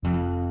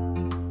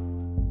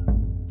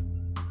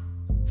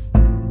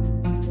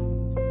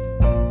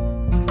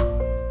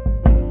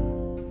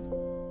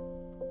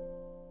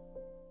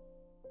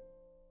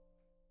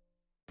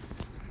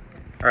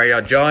All right,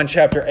 y'all, John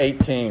chapter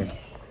 18.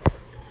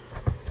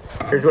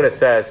 Here's what it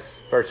says,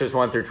 verses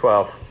 1 through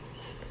 12.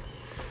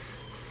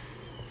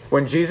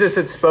 When Jesus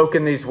had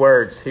spoken these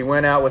words, he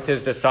went out with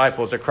his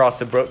disciples across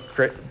the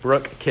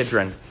brook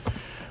Kidron,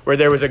 where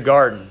there was a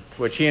garden,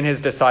 which he and his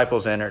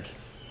disciples entered.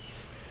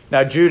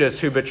 Now Judas,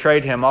 who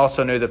betrayed him,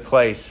 also knew the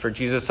place, for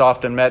Jesus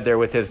often met there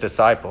with his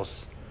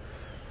disciples.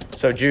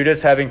 So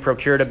Judas, having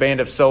procured a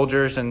band of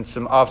soldiers and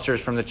some officers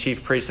from the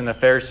chief priests and the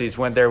Pharisees,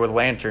 went there with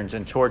lanterns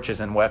and torches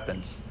and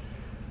weapons.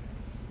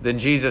 Then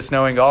Jesus,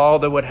 knowing all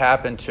that would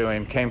happen to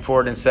him, came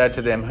forward and said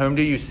to them, "Whom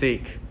do you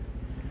seek?"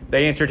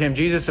 They answered him,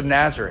 "Jesus of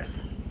Nazareth."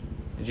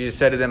 And Jesus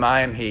said to them,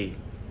 "I am he."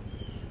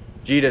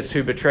 Judas,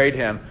 who betrayed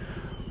him,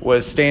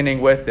 was standing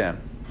with them.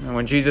 And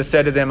when Jesus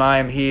said to them, "I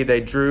am he,"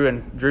 they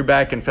drew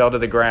back and fell to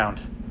the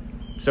ground.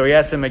 So he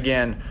asked them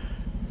again,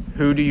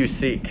 "Who do you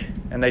seek?"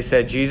 And they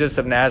said, "Jesus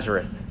of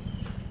Nazareth."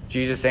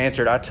 Jesus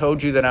answered, "I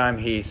told you that I am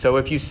he. So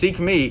if you seek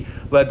me,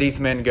 let these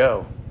men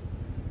go."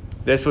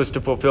 This was to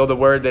fulfill the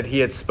word that he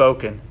had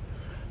spoken.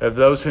 "Of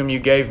those whom you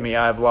gave me,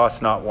 I have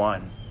lost not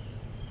one."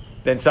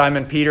 Then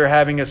Simon Peter,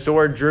 having a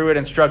sword, drew it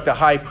and struck the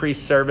high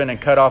priest's servant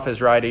and cut off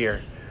his right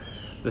ear.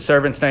 The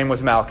servant's name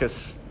was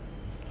Malchus.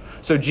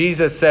 So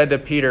Jesus said to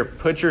Peter,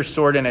 "Put your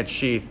sword in its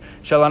sheath.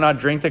 Shall I not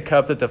drink the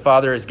cup that the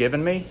Father has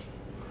given me?"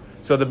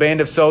 So the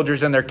band of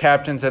soldiers and their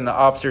captains and the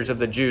officers of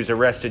the Jews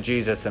arrested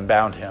Jesus and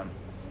bound him.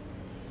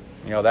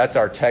 That's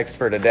our text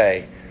for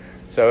today.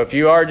 So if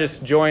you are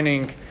just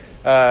joining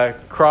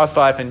Cross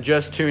Life and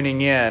just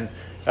tuning in,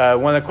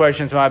 one of the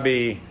questions might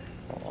be,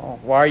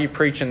 why are you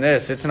preaching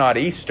this? It's not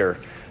Easter.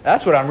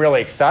 That's what I'm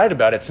really excited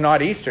about. It's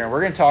not Easter. And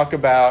we're going to talk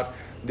about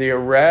the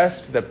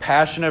arrest, the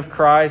passion of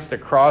Christ, the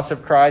cross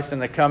of Christ in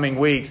the coming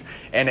weeks.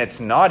 And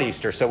it's not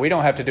Easter. So we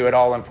don't have to do it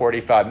all in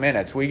 45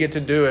 minutes. We get to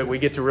do it. We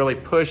get to really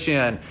push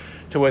in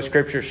to what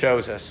Scripture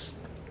shows us.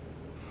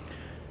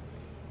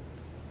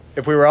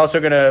 If we were also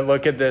going to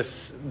look at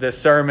this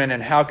sermon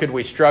and how could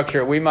we structure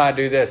it, we might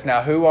do this.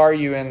 Now, who are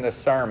you in the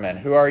sermon?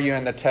 Who are you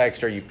in the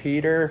text? Are you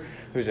Peter,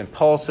 who's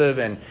impulsive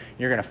and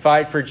you're going to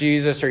fight for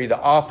Jesus? Are you the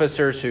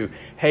officers who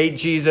hate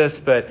Jesus,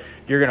 but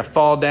you're going to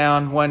fall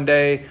down one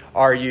day?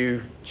 Are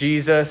you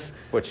Jesus?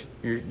 Which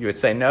you would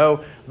say no.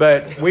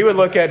 But we would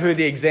look at who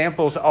the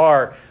examples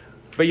are.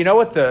 But you know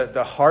what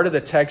the heart of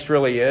the text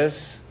really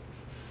is?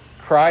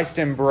 Christ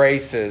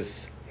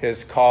embraces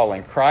his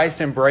calling.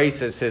 Christ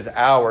embraces his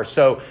hour.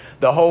 So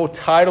the whole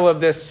title of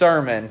this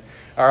sermon,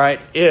 all right,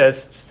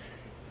 is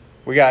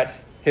we got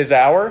his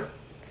hour,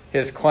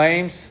 his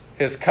claims,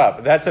 his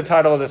cup. That's the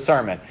title of the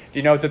sermon. Do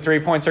you know what the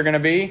 3 points are going to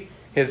be?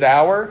 His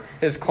hour,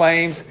 his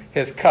claims,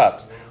 his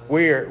cups.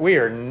 We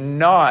are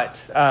not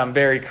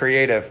very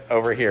creative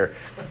over here.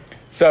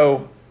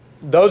 So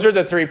those are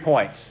the 3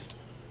 points.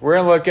 We're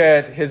going to look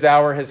at his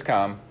hour has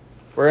come.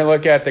 We're going to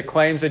look at the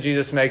claims that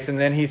Jesus makes, and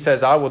then he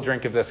says, "I will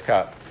drink of this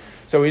cup."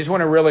 So we just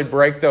want to really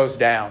break those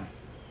down.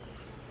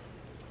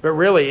 But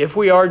really, if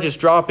we are just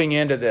dropping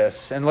into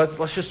this, and let's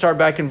just start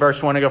back in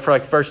verse 1 and go for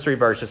like the first 3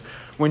 verses.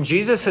 When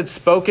Jesus had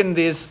spoken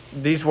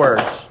these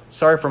words,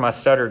 sorry for my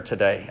stutter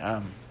today,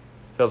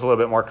 feels a little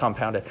bit more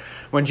compounded.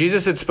 When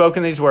Jesus had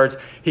spoken these words,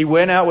 he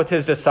went out with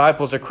his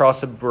disciples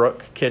across the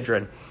brook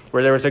Kidron,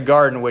 where there was a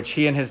garden which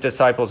he and his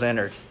disciples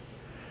entered.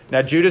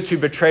 Now Judas, who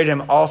betrayed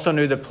him, also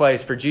knew the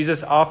place, for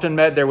Jesus often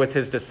met there with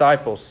his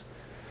disciples.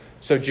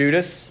 So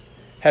Judas,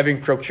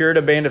 having procured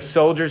a band of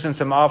soldiers and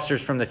some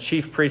officers from the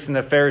chief priests and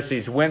the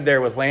Pharisees, went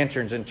there with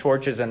lanterns and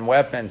torches and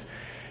weapons.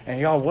 And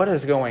y'all, what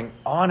is going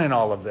on in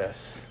all of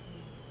this?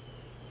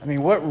 I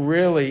mean, what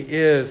really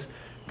is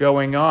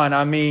going on?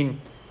 I mean,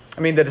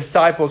 the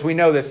disciples, we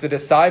know this. The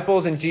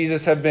disciples and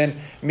Jesus have been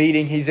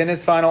meeting. He's in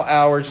his final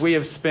hours. We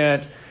have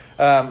spent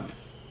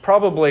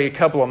probably a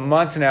couple of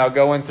months now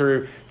going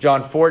through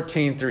John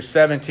 14 through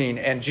 17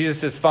 and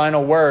Jesus'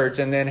 final words,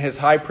 and then his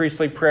high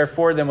priestly prayer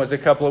for them was a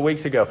couple of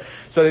weeks ago.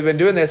 So they've been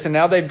doing this, and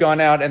now they've gone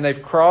out and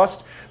they've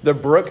crossed the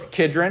brook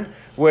Kidron,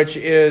 which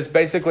is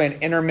basically an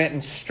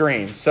intermittent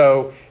stream.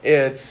 So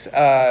it's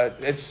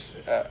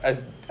an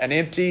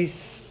empty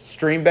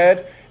stream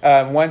bed.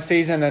 One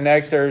season, the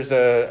next there's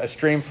a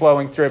stream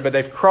flowing through it. But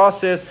they've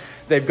crossed this.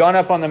 They've gone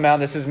up on the mountain.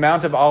 This is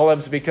Mount of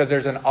Olives because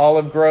there's an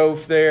olive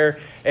grove there.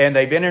 And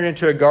they've entered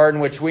into a garden,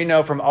 which we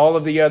know from all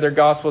of the other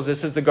Gospels.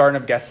 This is the Garden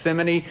of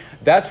Gethsemane.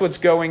 That's what's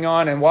going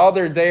on. And while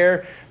they're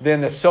there, then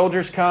the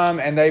soldiers come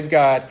and they've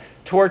got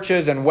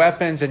torches and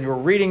weapons. And we're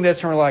reading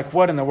this and we're like,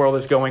 what in the world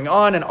is going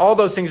on? And all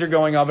those things are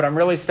going on. But I'm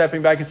really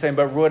stepping back and saying,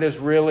 but what is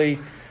really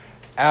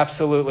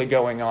absolutely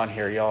going on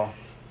here, y'all?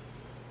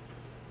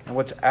 And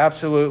what's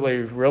absolutely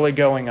really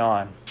going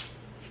on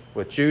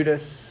with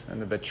Judas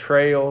and the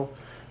betrayal,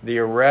 the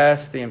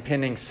arrest, the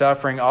impending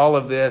suffering, all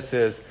of this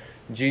is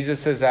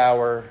Jesus'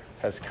 hour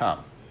has come.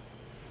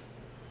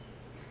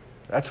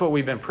 That's what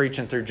we've been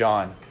preaching through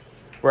John.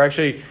 We're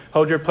actually,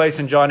 hold your place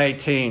in John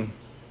 18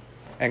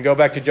 and go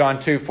back to John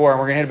 2:4, and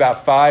we're going to hit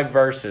about 5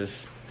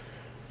 verses,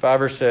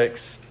 5 or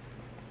 6.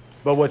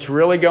 But what's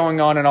really going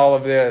on in all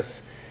of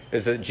this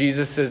is that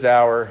Jesus'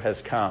 hour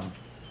has come.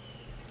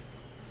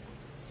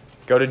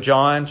 Go to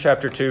John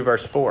chapter 2,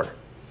 verse 4.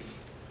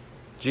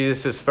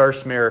 Jesus'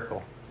 first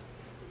miracle.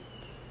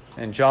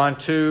 In John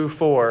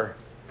 2:4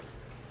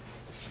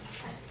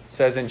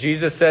 says, and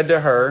Jesus said to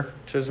her,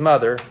 to his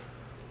mother,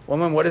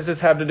 Woman, what does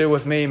this have to do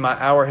with me? My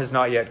hour has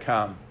not yet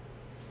come.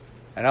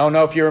 And I don't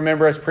know if you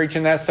remember us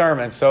preaching that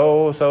sermon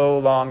so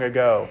long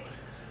ago.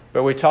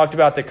 But we talked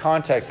about the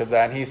context of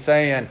that. And he's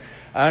saying,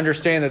 I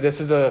understand that this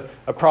is a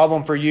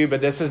problem for you,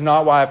 but this is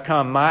not why I've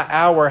come. My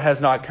hour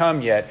has not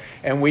come yet.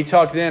 And we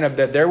talked then of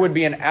that there would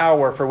be an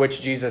hour for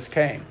which Jesus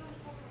came.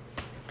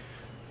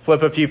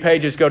 Flip a few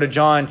pages, go to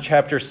John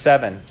chapter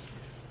 7.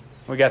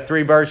 We got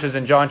 3 verses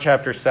in John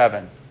chapter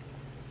 7.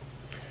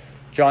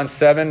 John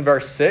 7,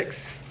 verse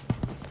 6.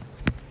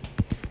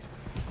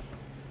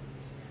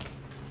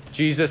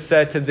 Jesus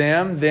said to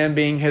them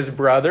being his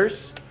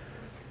brothers,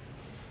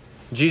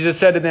 Jesus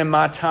said to them,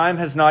 my time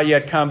has not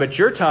yet come, but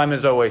your time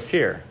is always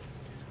here.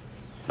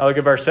 Now look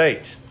at verse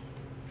 8.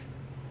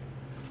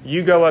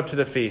 You go up to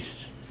the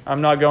feast.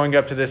 I'm not going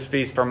up to this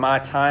feast, for my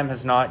time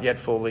has not yet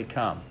fully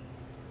come.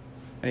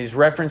 And he's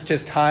referenced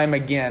his time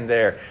again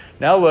there.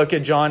 Now look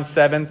at John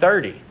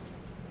 7:30.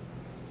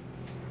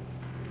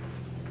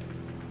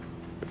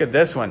 Look at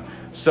this one.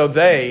 So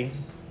they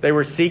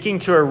were seeking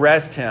to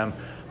arrest him,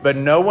 but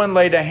no one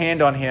laid a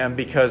hand on him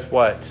because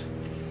what?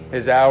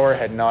 His hour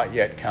had not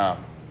yet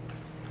come.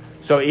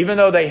 So even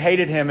though they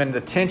hated him and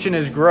the tension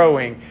is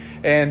growing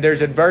and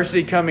there's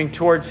adversity coming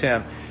towards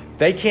him,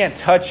 they can't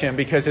touch him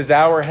because his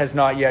hour has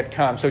not yet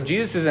come. So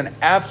Jesus is in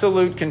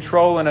absolute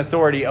control and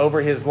authority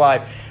over his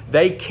life.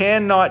 They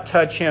cannot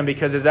touch him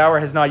because his hour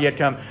has not yet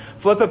come.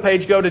 Flip a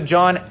page, go to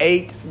John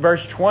 8,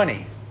 verse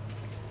 20.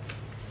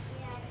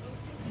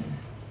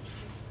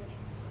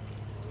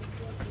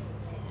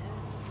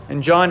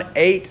 And John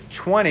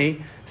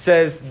 8:20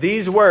 says,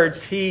 these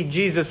words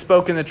Jesus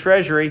spoke in the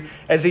treasury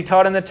as he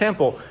taught in the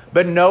temple.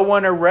 But no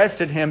one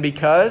arrested him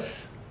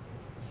because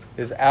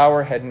his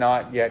hour had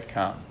not yet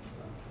come.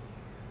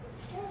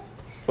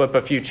 Flip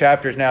a few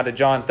chapters now to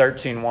John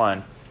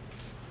 13:1.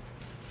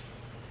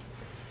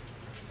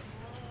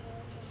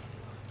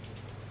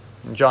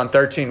 In John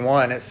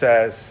 13:1 it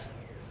says,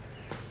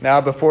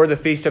 now before the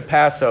feast of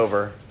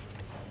Passover,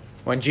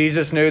 when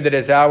Jesus knew that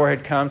his hour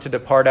had come to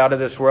depart out of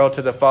this world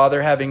to the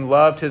Father, having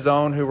loved his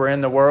own who were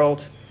in the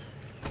world,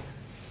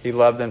 he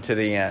loved them to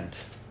the end.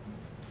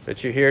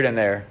 But you hear it in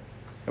there.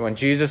 And when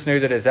Jesus knew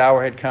that his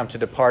hour had come to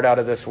depart out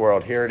of this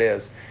world, here it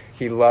is,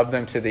 he loved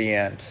them to the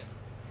end.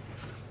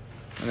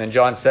 And then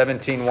John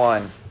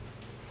 17:1.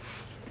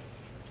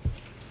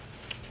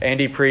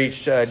 Andy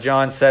preached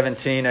John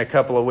 17 a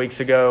couple of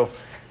weeks ago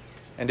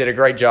and did a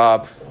great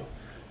job.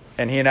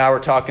 And he and I were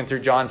talking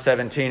through John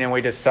 17, and we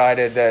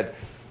decided that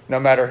no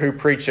matter who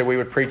preached it, we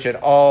would preach it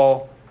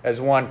all as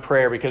one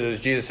prayer because it was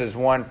Jesus'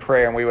 one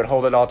prayer, and we would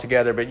hold it all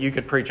together. But you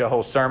could preach a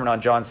whole sermon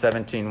on John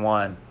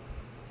 17:1.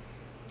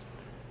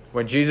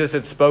 When Jesus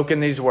had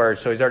spoken these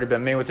words, so he's already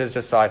been meeting with his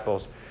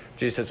disciples,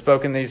 Jesus had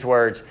spoken these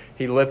words,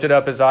 he lifted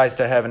up his eyes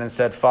to heaven and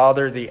said,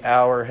 Father, the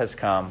hour has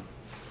come.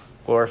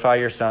 Glorify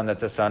your Son, that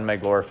the Son may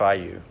glorify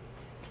you.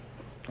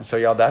 And so,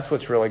 y'all, that's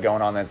what's really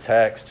going on in the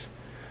text.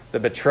 The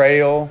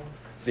betrayal,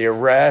 the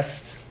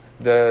arrest,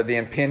 the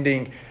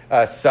impending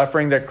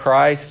suffering that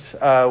Christ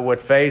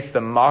would face,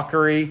 the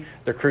mockery,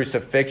 the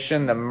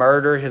crucifixion, the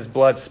murder, his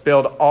blood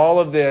spilled. All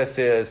of this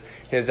is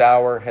his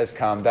hour has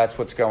come. That's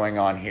what's going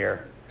on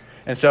here.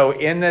 And so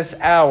in this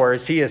hour,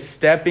 as he is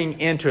stepping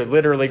into it,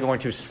 literally going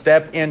to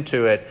step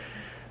into it,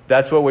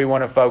 that's what we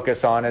want to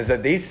focus on, is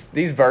that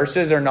these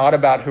verses are not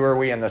about who are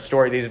we in the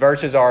story. These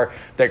verses are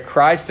that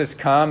Christ has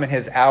come and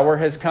his hour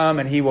has come,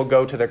 and he will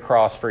go to the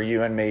cross for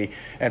you and me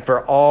and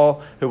for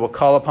all who will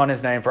call upon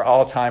his name for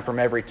all time, from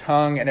every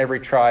tongue and every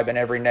tribe and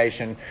every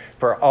nation,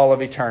 for all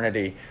of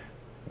eternity.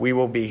 We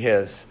will be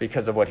his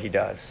because of what he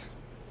does.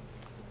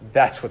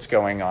 That's what's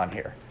going on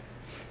here.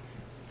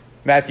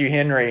 Matthew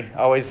Henry, I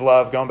always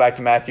love going back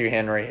to Matthew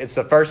Henry. It's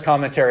the first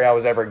commentary I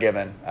was ever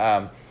given.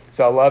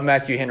 So I love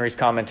Matthew Henry's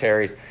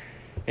commentaries.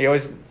 He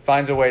always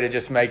finds a way to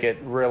just make it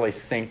really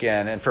sink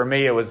in. And for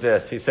me, it was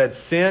this. He said,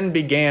 sin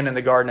began in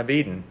the Garden of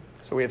Eden.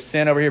 So we have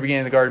sin over here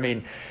beginning in the Garden of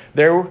Eden.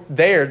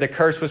 There, the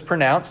curse was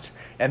pronounced,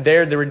 and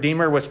there the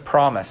Redeemer was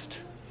promised.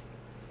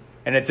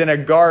 And it's in a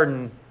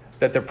garden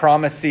that the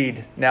promised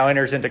seed now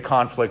enters into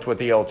conflict with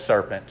the old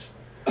serpent.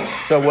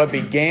 So what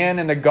began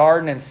in the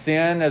garden and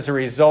sin as a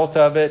result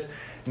of it,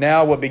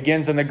 now what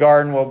begins in the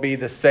garden will be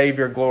the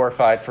Savior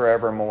glorified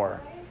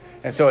forevermore.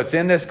 And so it's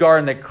in this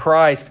garden that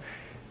Christ,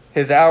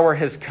 his hour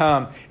has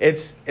come.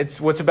 It's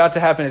what's about to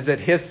happen is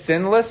that his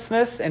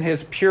sinlessness and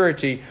his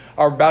purity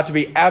are about to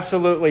be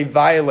absolutely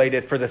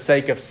violated for the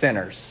sake of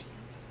sinners.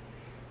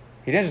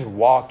 He didn't just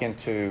walk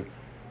into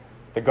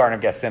the Garden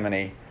of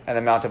Gethsemane and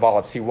the Mount of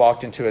Olives. He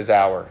walked into his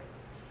hour.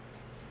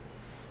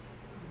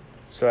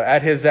 So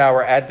at his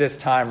hour, at this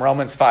time,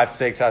 Romans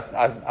 5:6,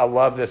 I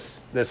love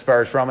this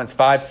verse, Romans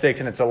 5:6,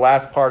 and it's the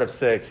last part of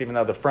 6, even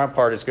though the front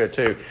part is good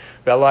too.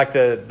 But I like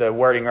the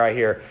wording right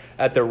here.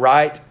 At the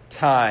right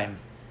time,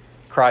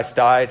 Christ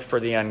died for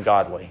the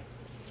ungodly.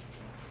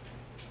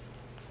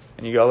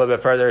 And you go a little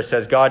bit further, it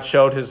says, God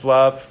showed his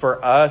love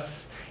for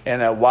us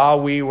and that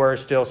while we were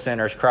still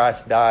sinners,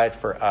 Christ died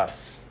for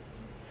us.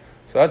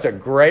 So that's a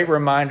great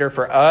reminder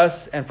for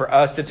us and for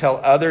us to tell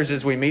others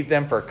as we meet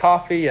them for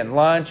coffee and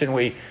lunch and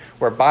we're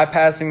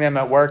bypassing them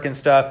at work and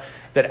stuff,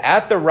 that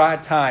at the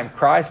right time,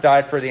 Christ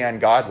died for the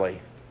ungodly.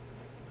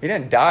 He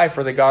didn't die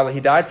for the godly. He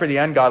died for the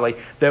ungodly.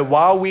 That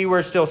while we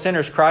were still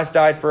sinners, Christ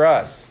died for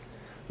us.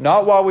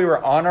 Not while we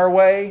were on our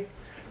way,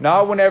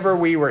 not whenever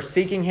we were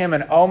seeking Him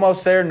and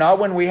almost there, not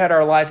when we had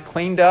our life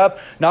cleaned up,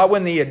 not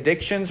when the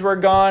addictions were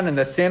gone and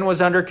the sin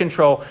was under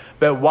control,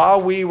 but while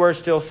we were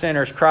still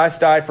sinners, Christ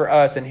died for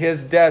us, and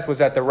His death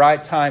was at the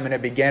right time, and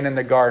it began in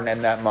the garden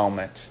in that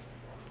moment.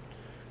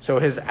 So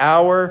His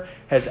hour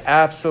has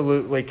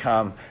absolutely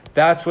come.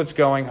 That's what's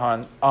going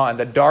on.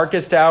 The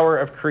darkest hour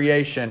of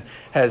creation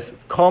has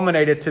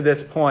culminated to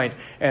this point,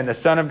 and the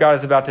Son of God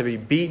is about to be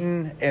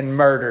beaten and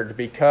murdered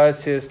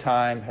because His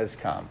time has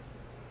come.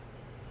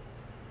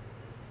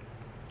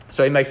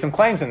 So He makes some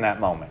claims in that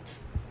moment,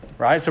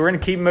 right? So we're going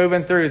to keep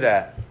moving through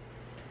that.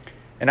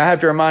 And I have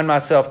to remind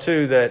myself,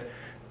 too, that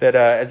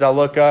as I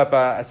look up,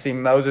 I see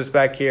Moses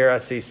back here, I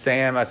see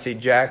Sam, I see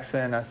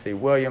Jackson, I see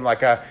William,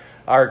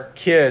 our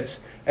kids.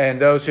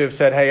 And those who have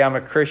said, hey, I'm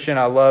a Christian,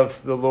 I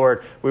love the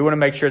Lord, we want to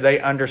make sure they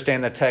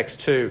understand the text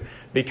too,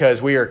 because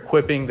we are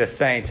equipping the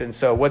saints. And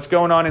so what's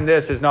going on in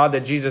this is not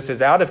that Jesus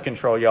is out of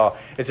control, y'all.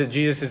 It's that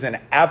Jesus is in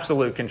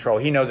absolute control.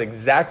 He knows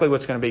exactly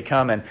what's going to be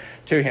coming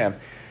to Him.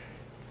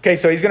 Okay,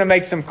 so He's going to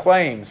make some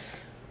claims.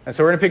 And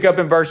so we're going to pick up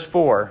in verse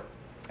 4.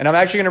 And I'm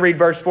actually going to read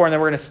verse 4, and then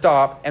we're going to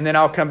stop, and then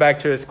I'll come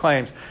back to His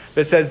claims.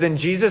 But it says, then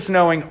Jesus,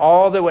 knowing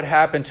all that would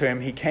happen to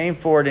Him, He came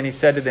forward and He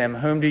said to them,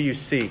 whom do you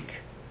seek?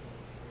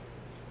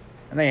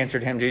 And they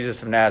answered Him,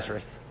 Jesus of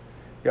Nazareth.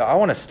 I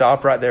want to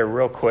stop right there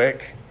real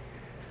quick.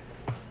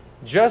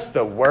 Just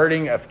the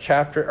wording of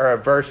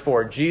verse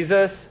 4.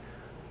 Jesus,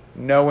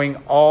 knowing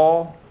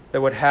all that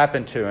would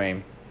happen to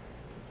Him,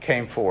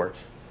 came forward.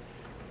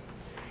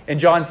 In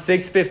John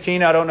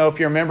 6:15, I don't know if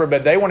you remember,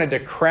 but they wanted to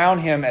crown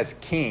Him as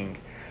king.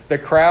 The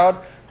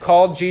crowd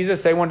called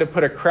Jesus. They wanted to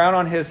put a crown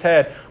on His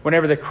head.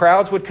 Whenever the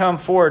crowds would come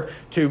forward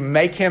to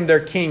make Him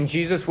their king,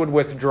 Jesus would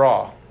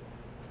withdraw.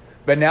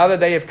 But now that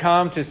they have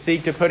come to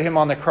seek to put Him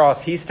on the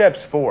cross, He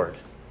steps forward.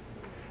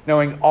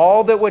 Knowing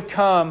all that would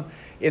come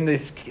in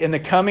the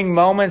coming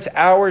moments,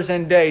 hours,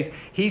 and days,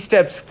 He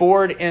steps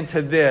forward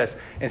into this.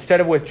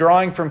 Instead of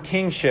withdrawing from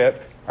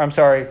kingship,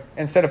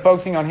 instead of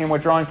focusing on Him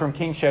withdrawing from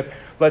kingship,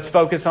 let's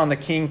focus on the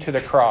King to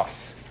the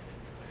cross.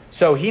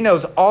 So He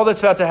knows all that's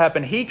about to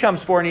happen. He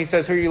comes forward and He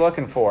says, who are you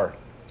looking for?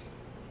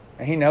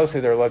 And He knows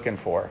who they're looking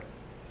for.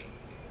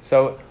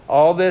 So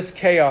all this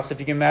chaos,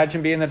 if you can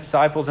imagine being the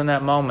disciples in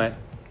that moment,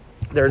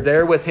 they're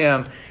there with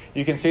Him.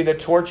 You can see the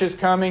torches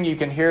coming. You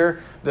can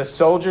hear the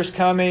soldiers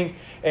coming.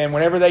 And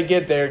whenever they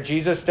get there,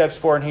 Jesus steps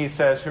forward and He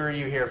says, who are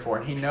you here for?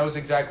 And He knows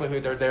exactly who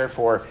they're there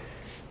for.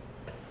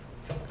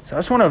 So I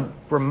just want to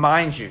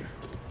remind you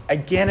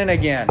again and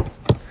again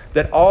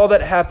that all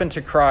that happened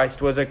to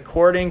Christ was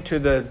according to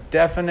the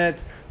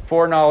definite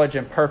foreknowledge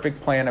and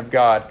perfect plan of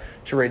God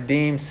to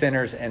redeem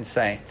sinners and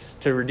saints,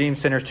 to redeem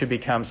sinners to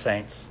become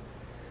saints.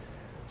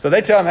 So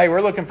they tell Him, hey,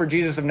 we're looking for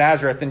Jesus of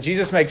Nazareth. And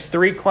Jesus makes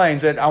 3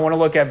 claims that I want to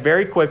look at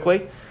very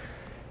quickly.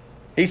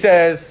 He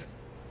says,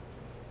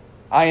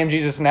 I am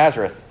Jesus of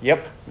Nazareth.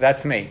 Yep,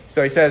 that's me.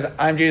 So He says,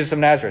 I'm Jesus of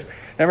Nazareth.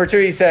 Number 2,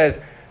 He says,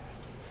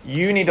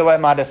 you need to let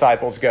my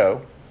disciples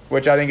go,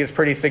 which I think is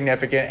pretty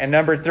significant. And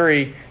number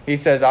 3, He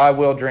says, I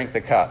will drink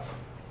the cup.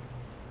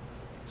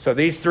 So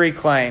these 3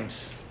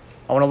 claims,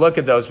 I want to look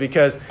at those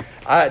because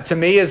to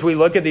me, as we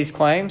look at these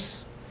claims,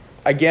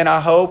 again,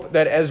 I hope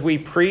that as we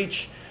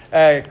preach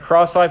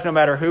Cross Life, no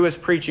matter who is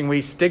preaching,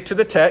 we stick to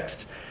the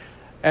text,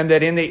 and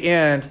that in the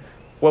end,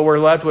 what we're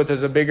left with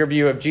is a bigger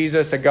view of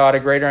Jesus, a God, a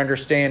greater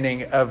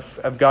understanding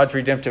of God's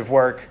redemptive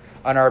work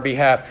on our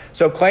behalf.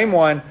 So claim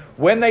 1,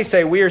 when they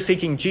say we are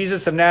seeking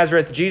Jesus of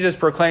Nazareth, Jesus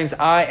proclaims,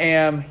 I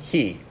am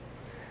He.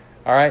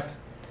 All right?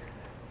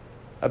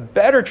 A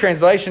better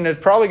translation is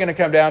probably going to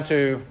come down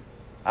to,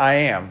 I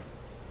am.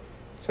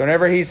 So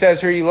whenever He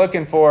says, who are you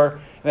looking for?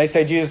 And they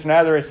say Jesus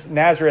of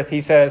Nazareth,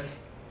 He says,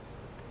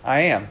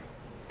 I am.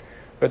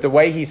 But the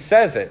way He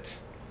says it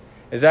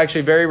is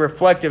actually very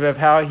reflective of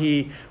how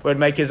He would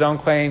make His own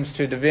claims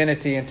to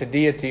divinity and to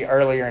deity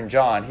earlier in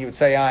John. He would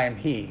say, I am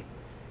He.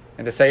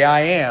 And to say,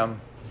 I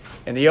am,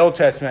 in the Old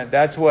Testament,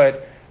 that's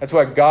what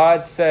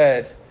God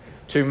said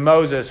to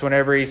Moses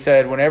whenever He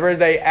said, whenever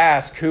they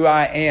ask who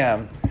I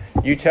am,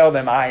 you tell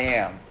them I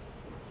am.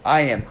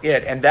 I am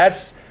it. And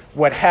that's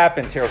what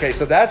happens here. Okay,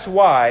 so that's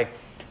why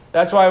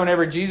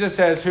whenever Jesus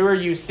says, who are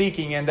you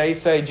seeking? And they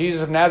say,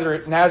 Jesus of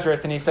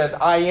Nazareth, and He says,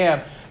 I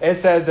am. It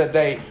says that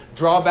they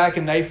draw back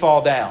and they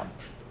fall down.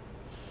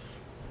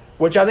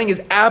 Which I think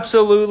is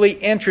absolutely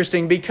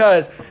interesting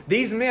because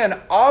these men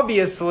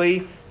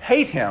obviously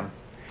hate Him.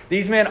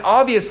 These men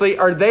obviously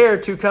are there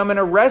to come and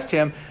arrest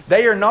Him.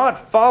 They are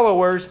not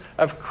followers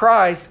of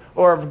Christ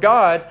or of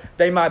God.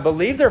 They might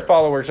believe they're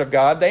followers of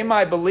God. They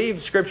might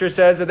believe, Scripture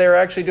says, that they're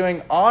actually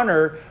doing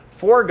honor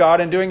for God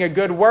and doing a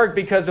good work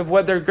because of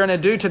what they're going to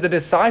do to the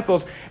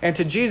disciples and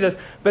to Jesus,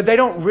 but they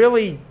don't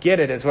really get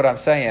it, is what I'm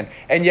saying.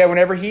 And yet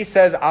whenever he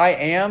says, I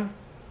am,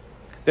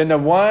 then the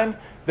one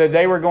that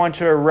they were going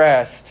to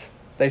arrest,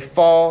 they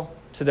fall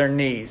to their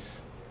knees.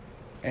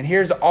 And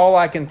here's all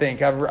I can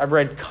think. I've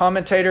read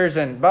commentators,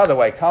 and by the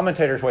way,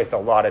 commentators waste a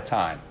lot of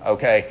time,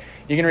 okay?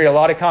 You can read a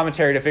lot of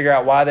commentary to figure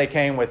out why they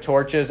came with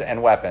torches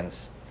and weapons.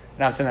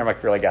 And I'm sitting there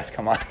like, really, guys,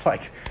 come on.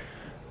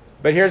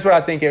 But here's what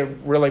I think it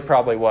really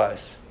probably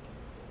was.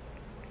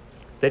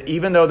 That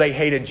even though they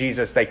hated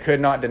Jesus, they could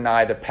not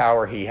deny the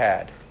power he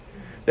had.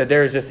 That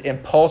there is this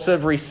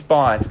impulsive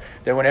response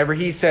that whenever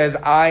he says,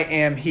 I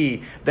am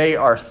he, they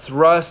are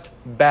thrust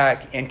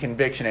back in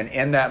conviction. And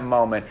in that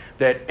moment,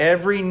 that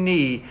every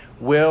knee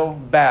will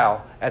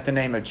bow at the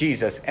name of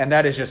Jesus. And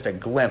that is just a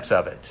glimpse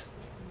of it.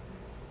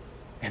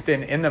 And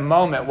then in the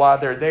moment while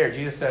they're there,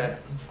 Jesus said,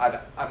 I'm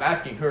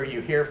asking, who are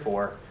you here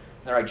for?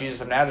 And they're like, Jesus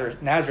of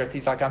Nazareth.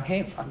 He's like, I'm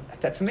him.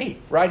 That's me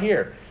right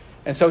here.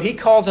 And so he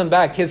calls them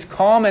back. His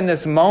calm in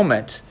this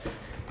moment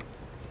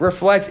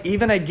reflects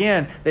even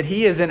again that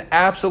he is in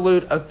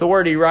absolute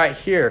authority right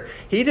here.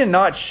 He did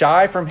not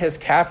shy from his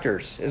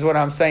captors, is what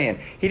I'm saying.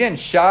 He didn't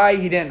shy,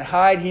 he didn't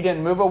hide, he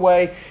didn't move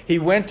away. He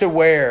went to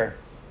where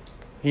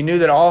he knew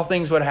that all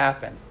things would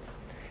happen.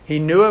 He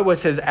knew it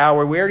was his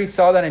hour. We already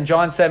saw that in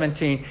John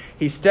 17.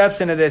 He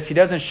steps into this. He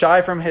doesn't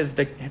shy from his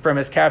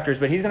captors,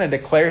 but he's going to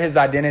declare his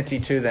identity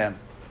to them.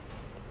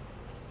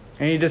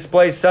 And he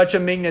displays such a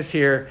meekness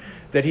here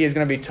that he is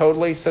going to be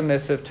totally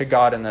submissive to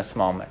God in this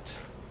moment.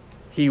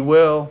 He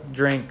will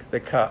drink the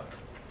cup.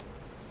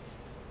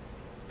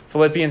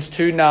 Philippians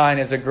 2:9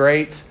 is a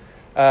great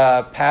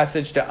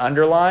passage to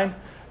underline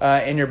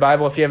in your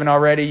Bible. If you haven't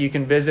already, you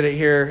can visit it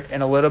here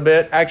in a little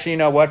bit. Actually, you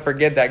know what?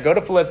 Forget that. Go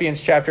to Philippians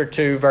chapter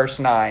 2, verse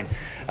 9.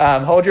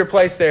 Hold your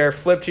place there.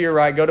 Flip to your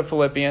right. Go to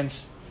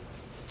Philippians.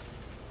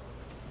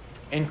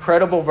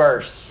 Incredible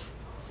verse.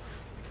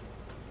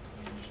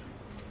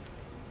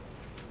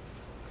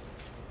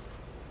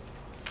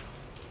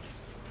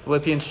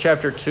 Philippians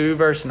chapter 2,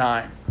 verse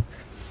 9.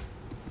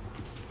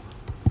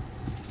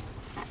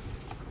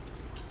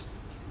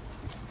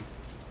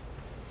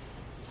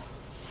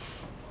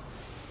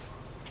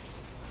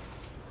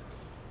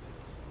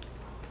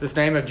 This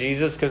name of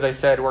Jesus, because they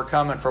said, we're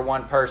coming for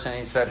one person.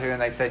 He said, who?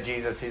 And they said,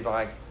 Jesus. He's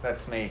like,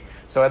 that's me.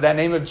 So at that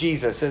name of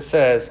Jesus, it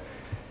says,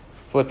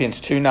 Philippians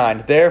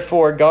 2:9,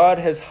 therefore God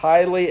has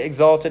highly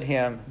exalted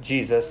him,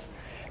 Jesus,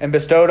 and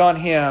bestowed on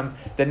him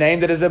the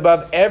name that is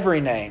above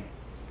every name,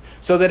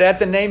 so that at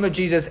the name of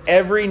Jesus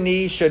every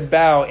knee should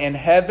bow in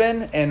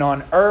heaven and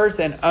on earth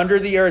and under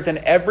the earth, and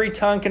every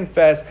tongue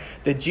confess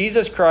that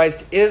Jesus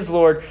Christ is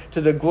Lord,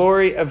 to the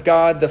glory of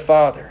God the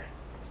Father.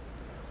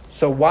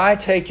 So why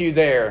take you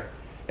there?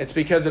 It's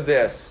because of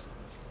this.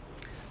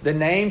 The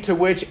name to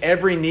which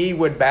every knee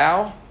would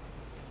bow,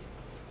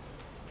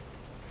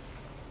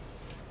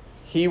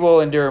 he will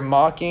endure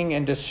mocking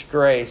and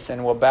disgrace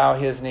and will bow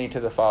his knee to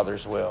the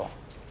Father's will.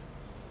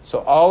 So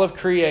all of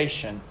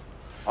creation,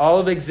 all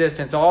of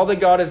existence, all that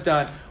God has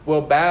done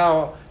will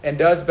bow and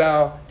does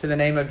bow to the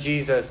name of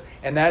Jesus.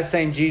 And that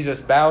same Jesus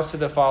bows to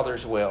the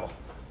Father's will.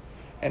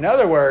 In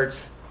other words,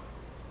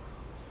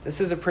 this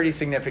is a pretty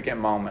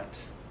significant moment.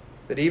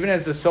 That even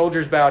as the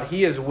soldiers bowed,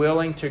 he is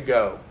willing to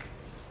go.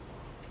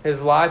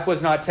 His life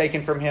was not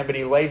taken from him, but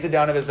he lays it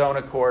down of his own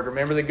accord.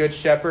 Remember the Good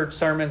Shepherd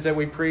sermons that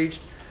we preached?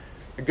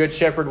 The Good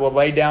Shepherd will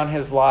lay down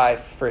his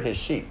life for his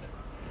sheep.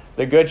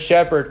 The Good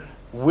Shepherd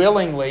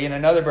willingly, in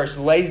another verse,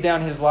 lays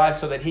down his life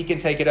so that he can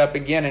take it up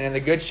again. And in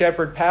the Good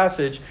Shepherd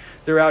passage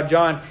throughout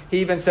John, he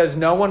even says,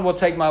 no one will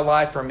take my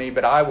life from me,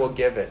 but I will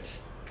give it.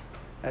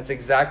 That's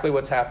exactly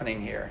what's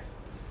happening here.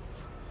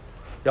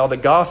 Y'all, the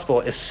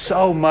gospel is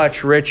so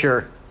much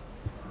richer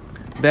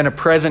than a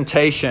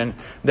presentation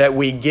that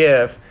we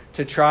give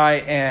to try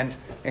and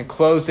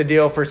close the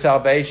deal for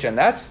salvation.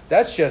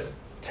 That's just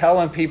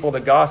telling people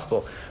the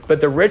gospel. But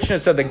the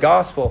richness of the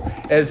gospel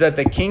is that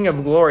the King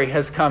of Glory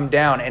has come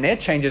down, and it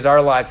changes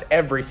our lives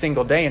every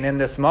single day. And in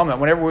this moment,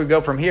 whenever we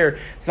go from here,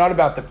 it's not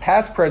about the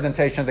past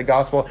presentation of the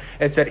gospel.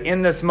 It's that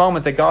in this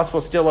moment, the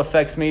gospel still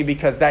affects me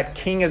because that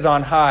King is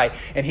on high,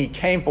 and he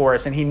came for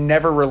us, and he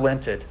never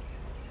relented.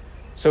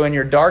 So in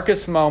your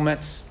darkest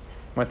moments,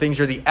 when things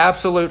are the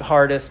absolute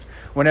hardest,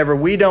 whenever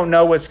we don't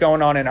know what's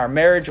going on in our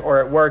marriage or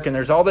at work, and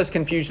there's all this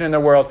confusion in the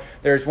world,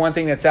 there's one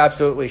thing that's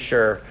absolutely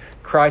sure.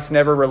 Christ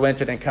never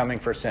relented in coming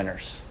for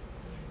sinners.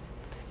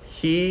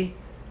 He,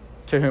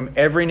 to whom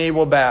every knee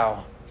will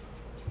bow,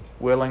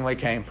 willingly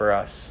came for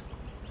us.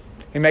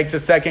 He makes a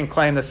second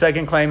claim. The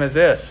second claim is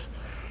this.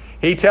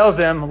 He tells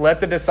them, let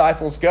the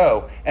disciples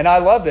go. And I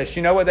love this.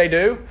 You know what they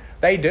do?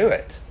 They do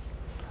it.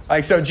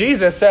 So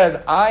Jesus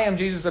says, I am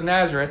Jesus of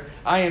Nazareth.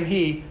 I am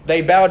he.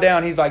 They bow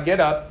down. He's like, get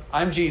up.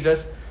 I'm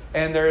Jesus.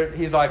 And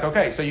he's like,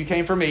 okay, so you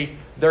came for me.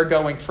 They're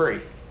going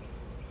free.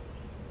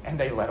 And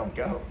they let them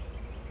go.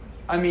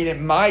 I mean, it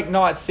might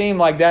not seem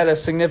like that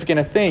as significant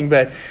a thing,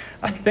 but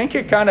I think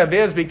it kind of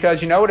is,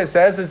 because you know what it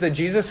says is that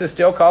Jesus is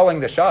still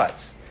calling the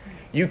shots.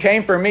 You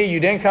came for me. You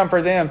didn't come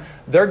for them.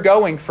 They're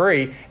going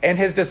free. And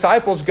his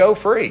disciples go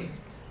free.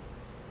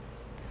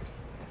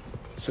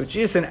 So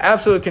Jesus in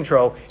absolute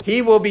control.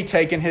 He will be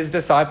taken. His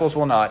disciples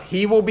will not.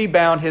 He will be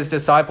bound. His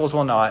disciples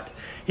will not.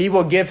 He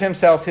will give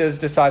himself. His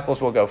disciples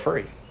will go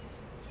free.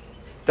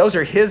 Those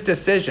are his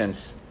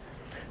decisions.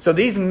 So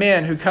these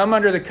men who come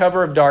under the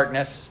cover of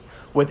darkness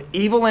with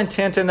evil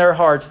intent in their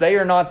hearts, they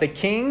are not the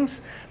kings.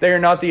 They are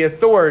not the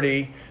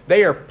authority.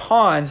 They are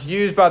pawns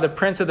used by the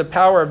prince of the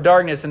power of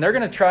darkness, and they're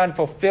going to try and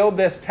fulfill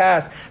this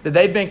task that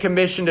they've been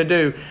commissioned to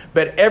do,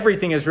 but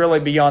everything is really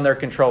beyond their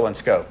control and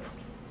scope.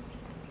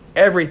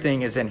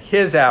 Everything is in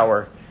his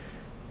hour.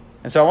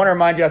 And so I want to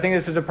remind you, I think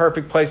this is a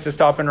perfect place to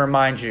stop and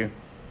remind you.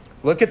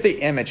 Look at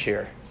the image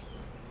here.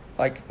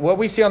 Like what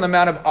we see on the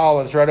Mount of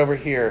Olives right over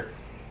here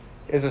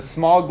is a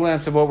small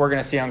glimpse of what we're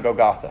going to see on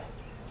Golgotha.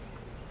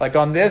 Like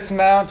on this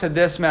mount to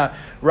this mount,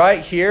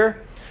 right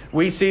here,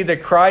 we see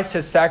that Christ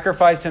has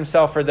sacrificed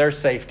himself for their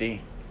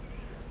safety,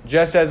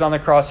 just as on the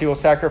cross he will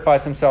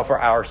sacrifice himself for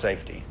our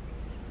safety.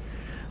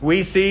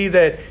 We see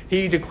that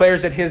he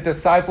declares that his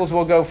disciples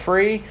will go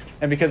free,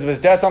 and because of his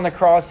death on the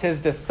cross,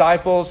 his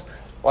disciples,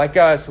 like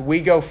us,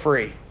 we go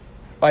free.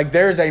 Like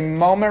there's a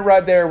moment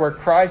right there where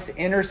Christ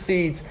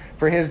intercedes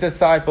for his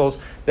disciples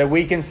that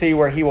we can see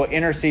where he will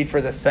intercede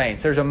for the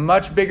saints. There's a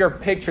much bigger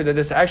picture that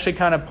this actually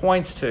kind of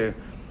points to.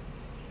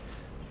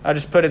 I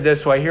just put it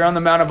this way. Here on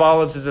the Mount of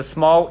Olives is a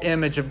small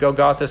image of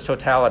Golgotha's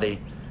totality.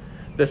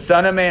 The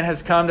Son of Man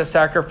has come to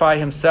sacrifice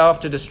himself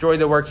to destroy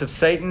the works of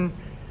Satan.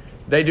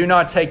 They do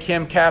not take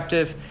him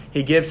captive.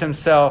 He gives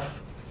himself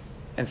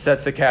and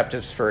sets the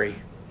captives free.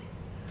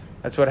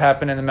 That's what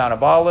happened in the Mount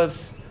of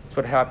Olives. That's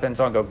what happens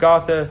on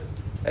Golgotha.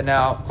 And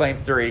now,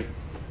 claim 3.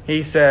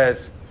 He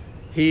says,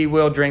 he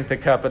will drink the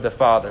cup of the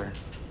Father.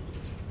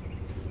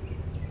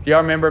 Do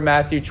y'all remember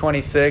Matthew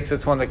 26?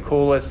 It's one of the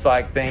coolest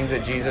things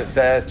that Jesus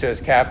says to his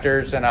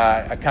captors. And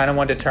I kind of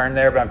wanted to turn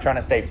there, but I'm trying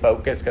to stay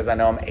focused because I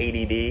know I'm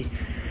ADD.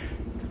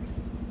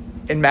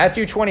 In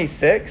Matthew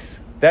 26,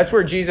 that's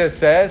where Jesus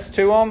says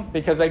to them,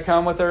 because they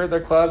come with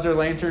their clubs, their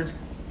lanterns,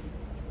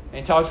 and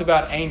he talks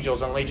about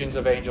angels and legions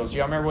of angels. Do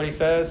y'all remember what he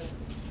says?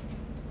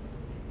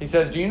 He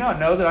says, do you not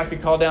know that I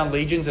could call down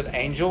legions of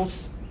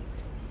angels?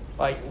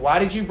 Like, why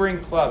did you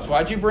bring clubs?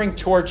 Why did you bring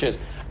torches?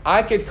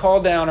 I could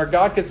call down, or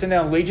God could send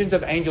down legions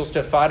of angels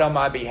to fight on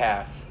my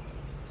behalf.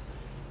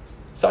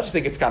 So I just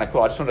think it's kind of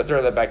cool. I just want to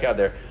throw that back out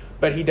there.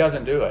 But he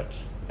doesn't do it.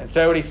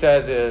 Instead, what he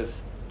says is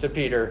to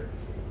Peter,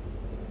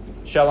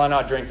 shall I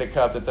not drink the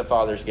cup that the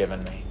Father's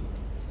given me?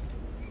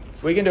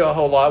 We can do a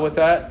whole lot with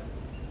that.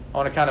 I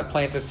want to kind of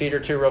plant a seed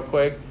or two real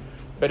quick.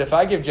 But if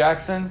I give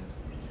Jackson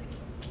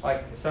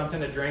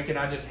something to drink and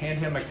I just hand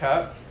him a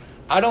cup,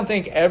 I don't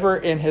think ever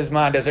in his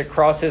mind does it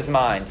cross his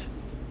mind,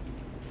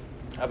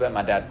 I bet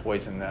my dad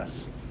poisoned this.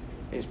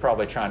 He's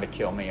probably trying to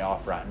kill me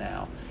off right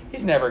now.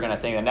 He's never going to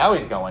think that. Now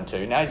he's going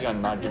to. Now he's going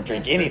to not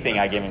drink anything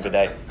I give him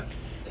today.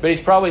 But he's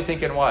probably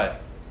thinking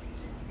what?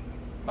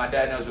 My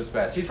dad knows what's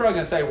best. He's probably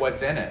going to say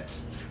what's in it.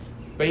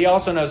 But he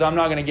also knows I'm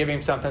not going to give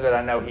him something that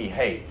I know he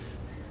hates.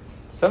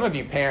 Some of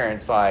you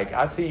parents,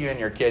 I see you and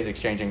your kids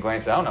exchanging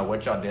glances. I don't know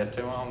what y'all did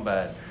to them,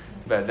 but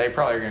they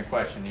probably are going to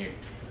question you.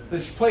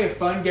 Let's just play a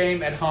fun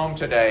game at home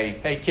today.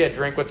 Hey, kid,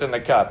 drink what's in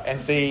the cup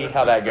and see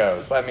how that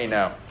goes. Let me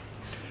know.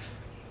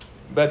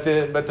 But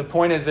the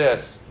point is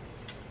this,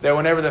 that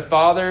whenever the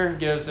Father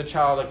gives the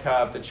child a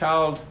cup, the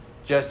child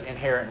just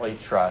inherently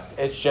trusts.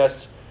 It's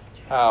just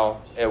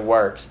how it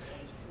works.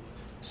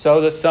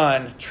 So the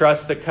Son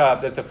trusts the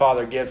cup that the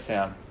Father gives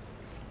him.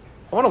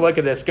 I want to look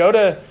at this. Go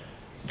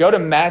to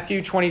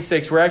Matthew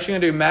 26. We're actually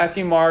going to do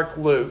Matthew, Mark,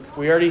 Luke.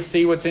 We already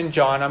see what's in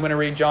John. I'm going to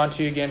read John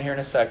to you again here in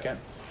a second.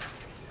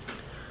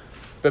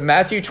 But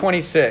Matthew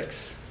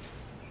 26.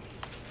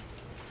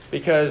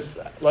 Because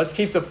let's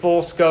keep the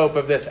full scope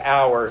of this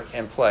hour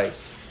in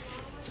place.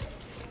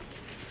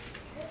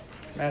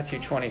 Matthew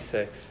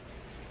 26.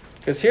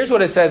 Because here's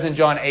what it says in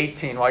John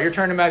 18. While you're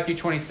turning to Matthew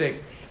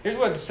 26, here's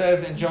what it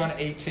says in John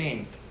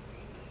 18,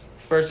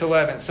 verse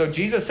 11. So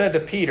Jesus said to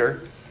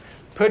Peter,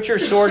 put your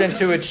sword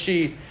into its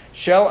sheath.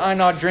 Shall I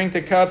not drink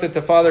the cup that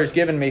the Father has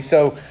given me?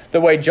 So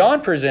the way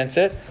John presents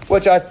it,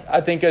 which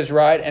I think is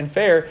right and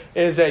fair,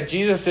 is that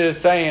Jesus is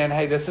saying,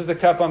 hey, this is the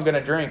cup I'm going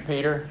to drink,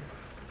 Peter.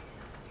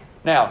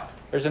 Now,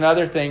 there's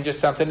another thing,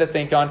 just something to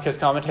think on, because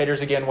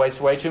commentators, again,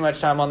 waste way too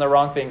much time on the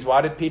wrong things.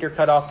 Why did Peter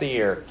cut off the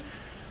ear?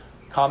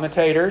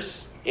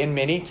 Commentators, in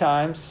many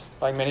times,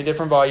 many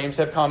different volumes,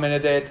 have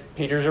commented that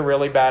Peter's a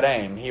really bad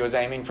aim. He was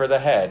aiming for the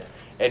head,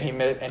 and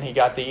he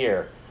got the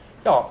ear.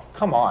 Y'all,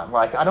 come on.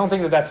 I don't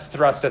think that's the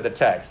thrust of the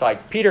text.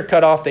 Peter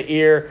cut off the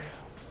ear.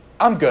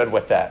 I'm good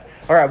with that.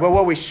 All right, but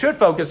what we should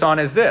focus on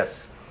is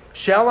this.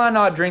 Shall I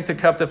not drink the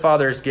cup the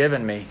Father has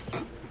given me?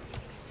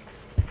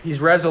 He's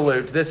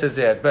resolute. This is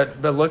it.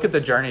 But look at the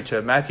journey to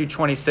it. Matthew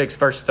 26,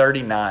 verse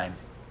 39.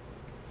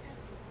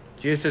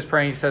 Jesus is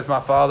praying. He says,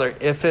 my Father,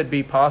 if it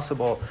be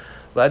possible,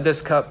 let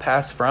this cup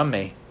pass from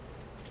me.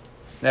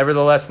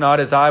 Nevertheless, not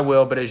as I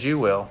will, but as you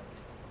will.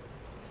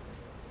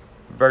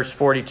 Verse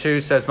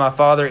 42 says, my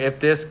Father, if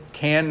this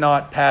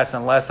cannot pass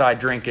unless I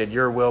drink it,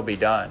 your will be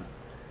done.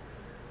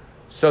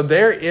 So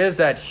there is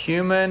that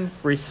human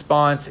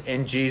response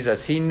in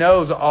Jesus. He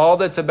knows all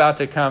that's about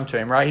to come to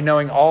him, right? He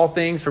knowing all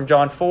things from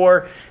John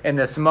 4 and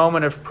this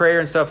moment of prayer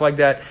and stuff like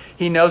that.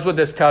 He knows what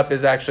this cup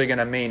is actually going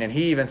to mean. And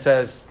he even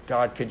says,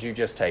 God, could you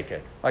just take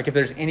it? Like if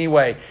there's any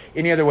way,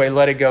 any other way,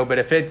 let it go. But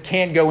if it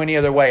can't go any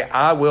other way,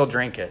 I will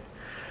drink it.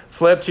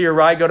 Flip to your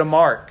right, go to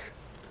Mark.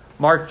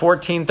 Mark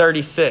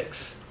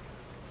 14:36.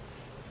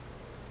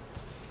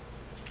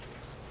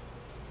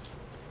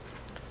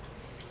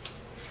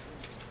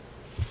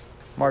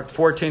 Mark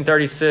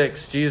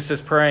 14:36, Jesus is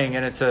praying,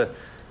 and it's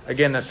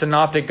again, the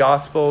synoptic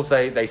gospels,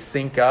 they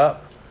sync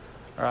up.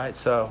 All right,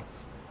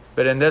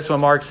 but in this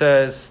one, Mark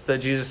says that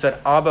Jesus said,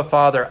 Abba,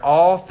 Father,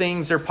 all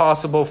things are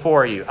possible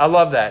for you. I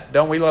love that.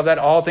 Don't we love that?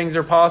 All things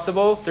are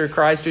possible through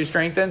Christ who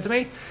strengthens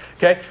me.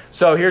 Okay,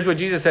 so here's what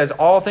Jesus says.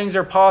 All things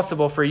are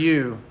possible for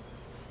you.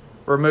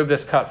 Remove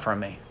this cup from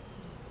me.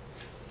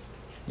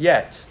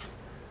 Yet,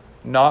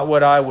 not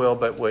what I will,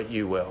 but what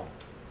you will.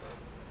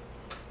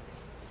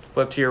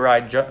 Flip to your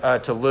right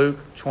to Luke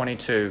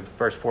 22,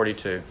 verse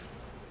 42.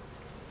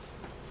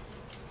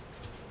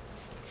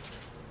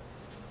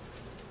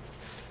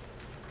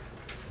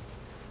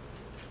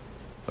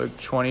 Luke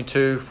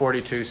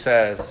 22:42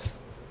 says,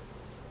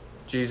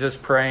 Jesus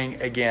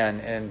praying again,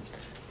 and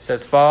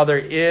says, Father,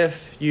 if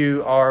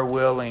you are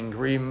willing,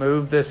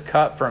 remove this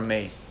cup from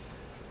me.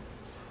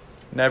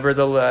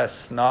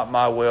 Nevertheless, not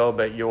my will,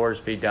 but yours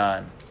be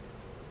done.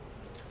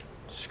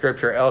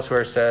 Scripture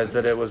elsewhere says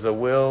that it was the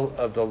will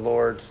of the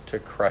Lord to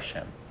crush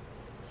him.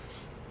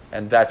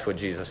 And that's what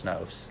Jesus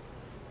knows.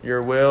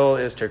 Your will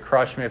is to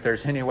crush me. If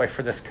there's any way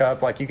for this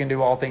cup, like you can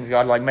do all things,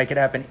 God, like make it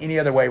happen any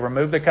other way.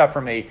 Remove the cup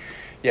from me.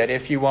 Yet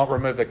if you won't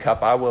remove the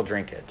cup, I will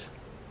drink it.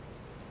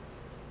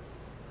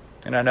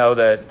 And I know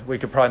that we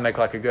could probably make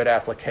like a good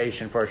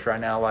application for us right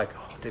now. Like,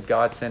 oh, did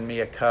God send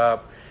me a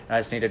cup? I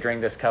just need to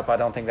drink this cup. I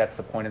don't think that's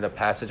the point of the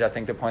passage. I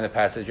think the point of the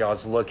passage, y'all,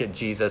 is look at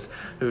Jesus,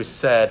 who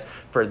said,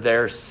 for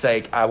their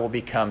sake, I will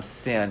become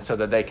sin so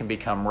that they can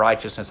become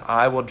righteousness.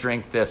 I will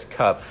drink this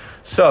cup.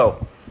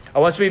 So I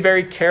want us to be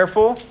very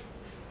careful,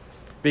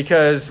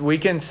 because we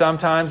can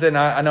sometimes, and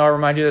I know I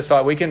remind you of this a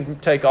lot, we can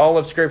take all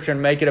of Scripture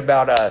and make it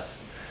about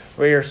us.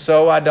 We are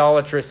so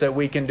idolatrous that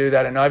we can do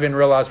that and not even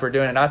realize we're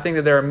doing it. And I think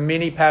that there are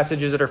many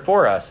passages that are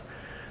for us.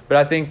 But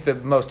I think the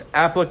most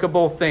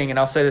applicable thing, and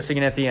I'll say this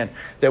again at the end,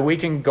 that we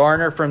can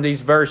garner from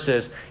these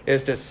verses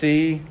is to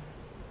see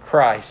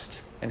Christ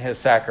and his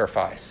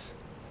sacrifice.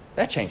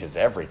 That changes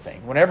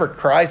everything. Whenever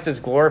Christ is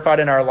glorified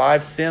in our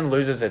lives, sin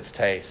loses its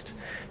taste.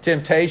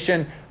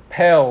 Temptation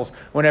pales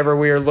whenever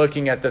we are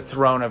looking at the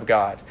throne of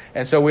God.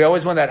 And so we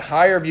always want that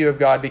higher view of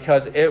God,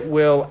 because it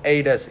will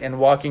aid us in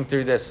walking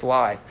through this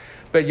life.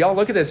 But y'all,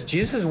 look at this.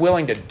 Jesus is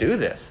willing to do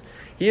this.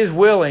 He is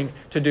willing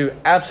to do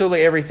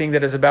absolutely everything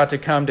that is about to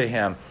come to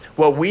him.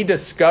 What we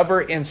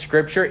discover in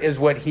Scripture is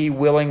what he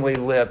willingly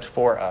lived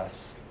for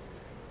us.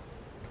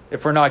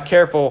 If we're not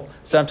careful,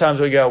 sometimes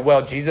we go,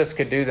 well, Jesus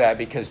could do that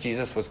because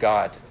Jesus was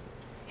God.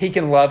 He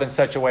can love in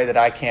such a way that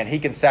I can't. He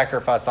can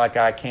sacrifice like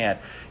I can't.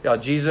 Y'all,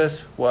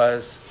 Jesus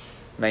was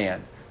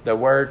man. The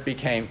Word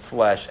became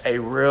flesh. A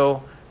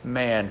real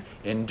man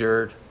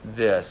endured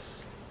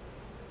this.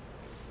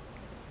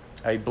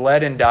 He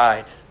bled and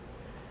died.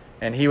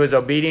 And he was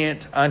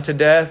obedient unto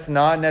death,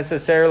 not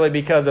necessarily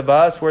because of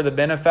us, we're the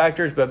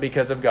benefactors, but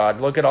because of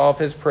God. Look at all of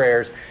his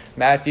prayers.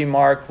 Matthew,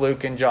 Mark,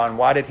 Luke, and John.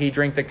 Why did he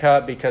drink the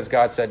cup? Because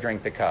God said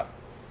drink the cup.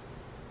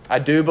 I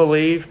do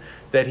believe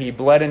that he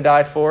bled and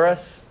died for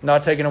us.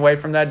 Not taken away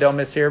from that, don't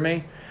mishear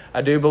me.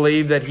 I do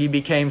believe that he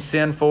became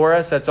sin for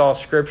us. That's all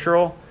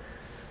scriptural.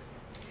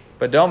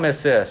 But don't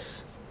miss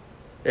this.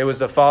 It was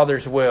the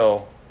Father's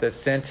will that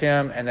sent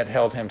him and that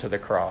held him to the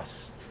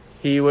cross.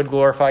 He would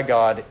glorify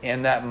God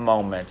in that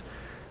moment.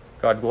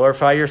 God,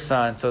 glorify your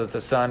Son so that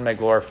the Son may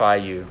glorify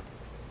you.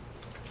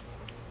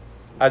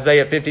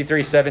 Isaiah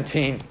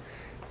 53:17,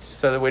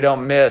 so that we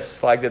don't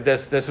miss, like that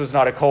this was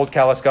not a cold,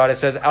 callous God. It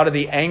says, out of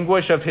the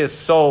anguish of his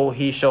soul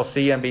he shall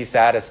see and be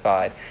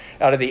satisfied.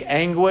 Out of the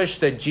anguish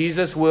that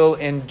Jesus will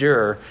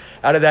endure,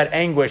 out of that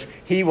anguish,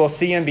 he will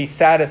see and be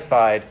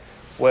satisfied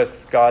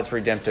with God's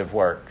redemptive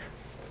work.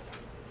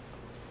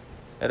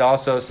 It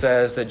also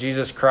says that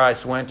Jesus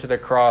Christ went to the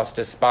cross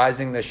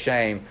despising the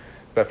shame,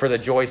 but for the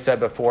joy set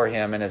before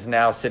him, and is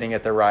now sitting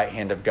at the right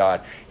hand of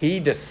God.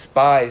 He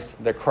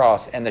despised the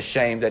cross and the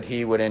shame that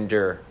he would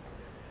endure,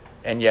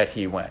 and yet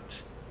he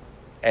went.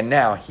 And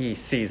now he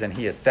sees and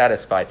he is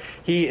satisfied.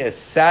 He is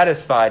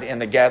satisfied in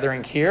the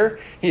gathering here.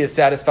 He is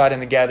satisfied in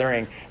the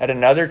gathering at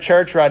another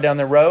church right down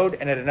the road,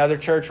 and at another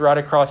church right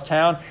across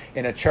town,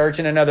 in a church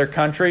in another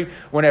country.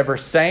 Whenever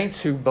saints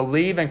who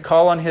believe and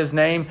call on his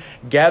name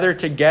gather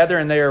together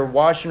and they are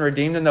washed and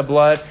redeemed in the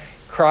blood,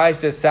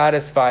 Christ is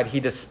satisfied. He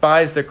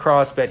despised the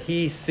cross, but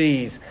he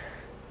sees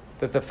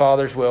that the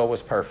Father's will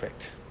was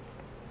perfect.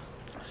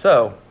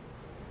 So,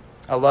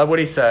 I love what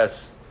he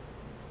says.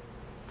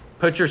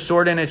 Put your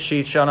sword in its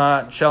sheath. Shall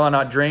I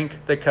not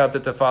drink the cup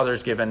that the Father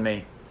has given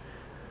me?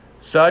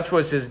 Such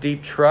was his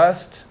deep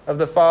trust of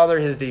the Father,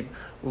 his deep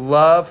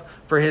love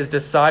for his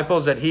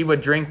disciples that he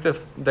would drink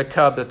the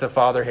cup that the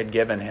Father had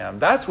given him.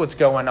 That's what's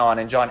going on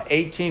in John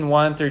 18,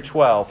 1 through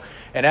 12.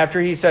 And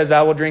after he says,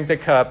 I will drink the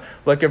cup,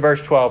 look at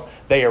verse 12.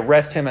 They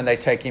arrest him and they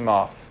take him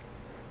off.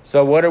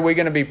 So what are we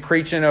going to be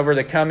preaching over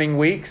the coming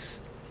weeks?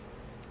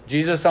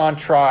 Jesus on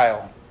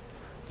trial.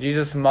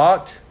 Jesus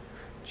mocked.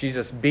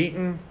 Jesus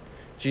beaten.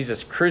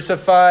 Jesus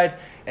crucified.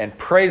 And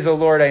praise the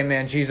Lord,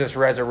 amen, Jesus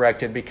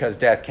resurrected because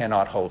death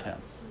cannot hold him.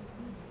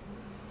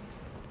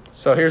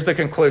 So here's the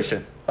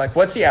conclusion. Like,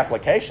 what's the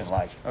application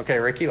like? Okay,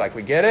 Ricky, like,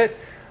 we get it.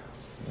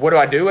 What do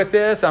I do with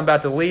this? I'm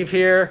about to leave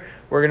here.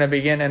 We're going to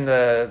be getting in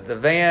the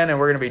van and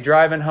we're going to be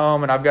driving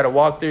home and I've got to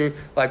walk through.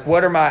 Like,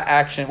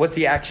 what's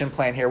the action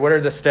plan here? What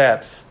are the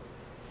steps?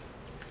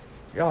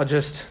 Y'all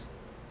just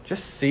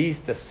see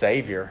the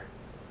Savior.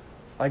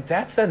 Like,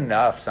 that's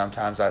enough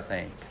sometimes, I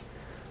think.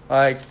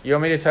 Like, you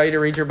want me to tell you to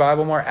read your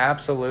Bible more?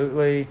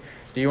 Absolutely.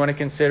 Do you want to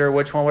consider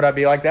which one would I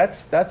be like?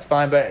 That's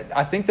fine. But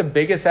I think the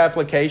biggest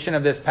application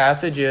of this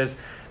passage is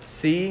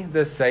see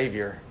the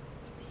Savior.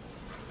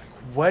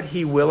 What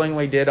he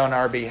willingly did on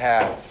our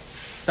behalf.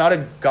 It's not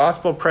a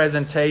gospel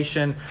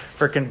presentation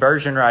for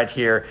conversion right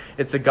here.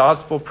 It's a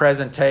gospel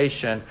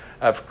presentation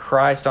of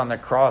Christ on the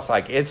cross.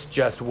 Like, it's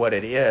just what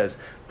it is.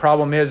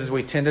 Problem is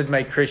we tend to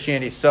make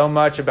Christianity so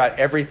much about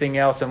everything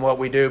else and what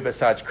we do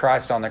besides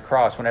Christ on the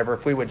cross. Whenever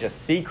if we would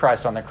just see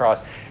Christ on the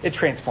cross, it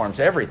transforms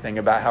everything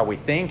about how we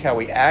think, how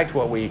we act,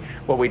 what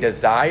we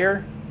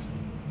desire.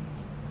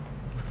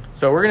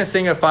 So we're going to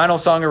sing a final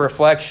song of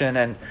reflection,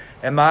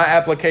 and my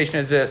application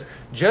is this: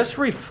 just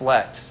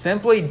reflect,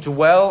 simply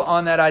dwell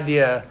on that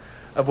idea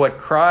of what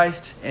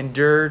Christ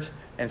endured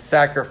and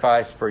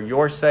sacrificed for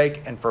your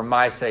sake and for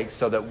my sake,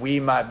 so that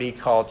we might be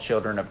called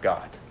children of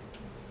God.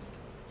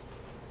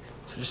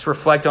 So just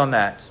reflect on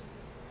that.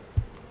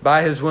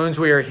 By his wounds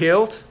we are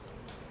healed.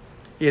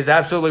 He is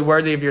absolutely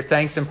worthy of your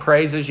thanks and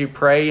praise as you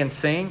pray and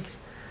sing.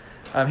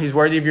 He's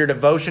worthy of your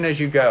devotion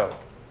as you go.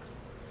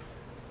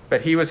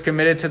 But he was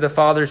committed to the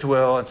Father's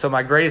will. And so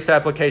my greatest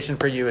application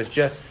for you is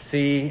just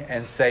see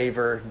and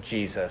savor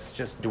Jesus.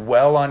 Just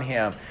dwell on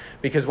him.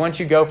 Because once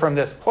you go from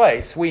this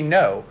place, we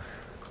know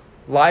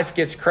life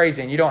gets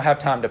crazy and you don't have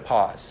time to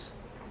pause.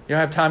 You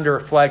don't have time to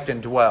reflect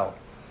and dwell.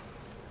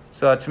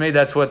 So to me,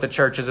 that's what the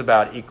church is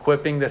about,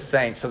 equipping the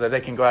saints so that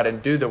they can go out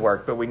and do the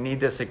work. But we need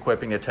this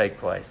equipping to take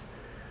place.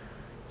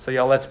 So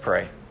y'all, let's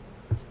pray.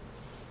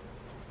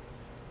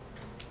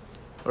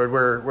 Lord,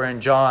 we're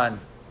in John,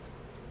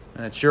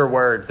 and it's your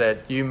word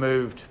that you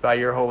moved by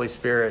your Holy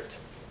Spirit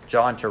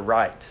John to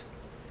write.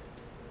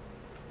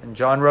 And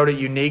John wrote it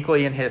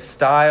uniquely in his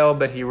style,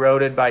 but he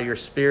wrote it by your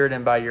Spirit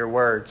and by your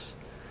words.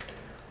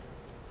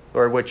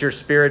 Lord, what your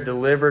Spirit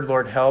delivered,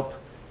 Lord, help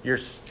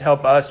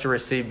us to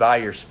receive by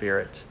your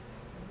Spirit.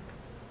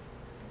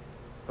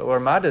 But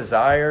Lord, my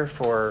desire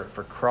for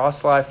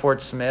Cross Life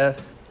Fort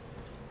Smith,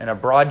 in a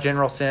broad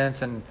general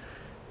sense and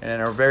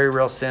in a very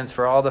real sense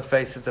for all the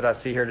faces that I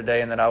see here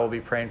today and that I will be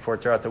praying for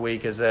throughout the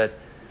week, is that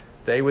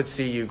they would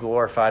see you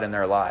glorified in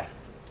their life.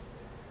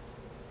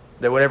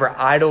 That whatever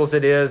idols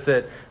it is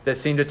that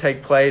seem to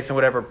take place and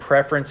whatever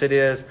preference it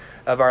is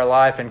of our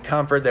life and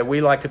comfort that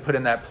we like to put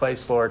in that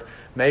place, Lord,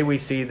 may we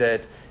see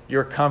that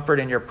your comfort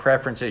and your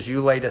preferences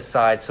you laid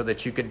aside so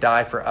that you could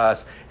die for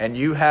us. And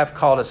you have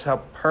called us,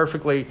 how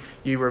perfectly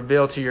you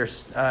reveal to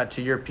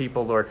your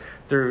people, Lord,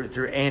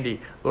 through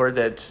Andy, Lord,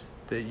 that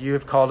you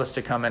have called us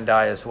to come and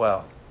die as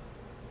well.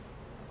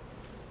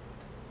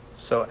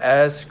 So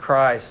as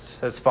Christ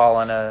has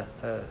fallen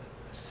a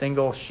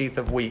single sheath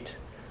of wheat,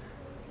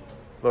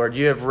 Lord,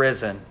 you have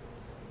risen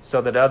so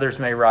that others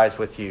may rise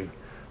with you.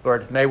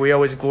 Lord, may we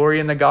always glory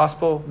in the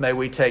gospel. May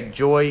we take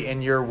joy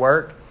in your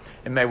work.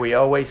 And may we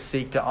always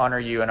seek to honor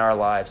you in our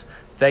lives.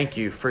 Thank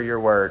you for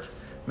your word.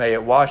 May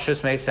it wash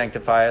us. May it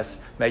sanctify us.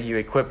 May you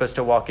equip us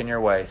to walk in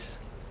your ways.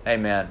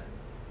 Amen.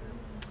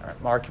 All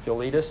right, Mark, if you'll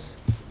lead us.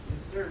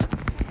 Yes, sir.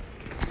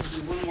 We'll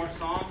do one more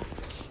song.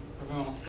 We're going to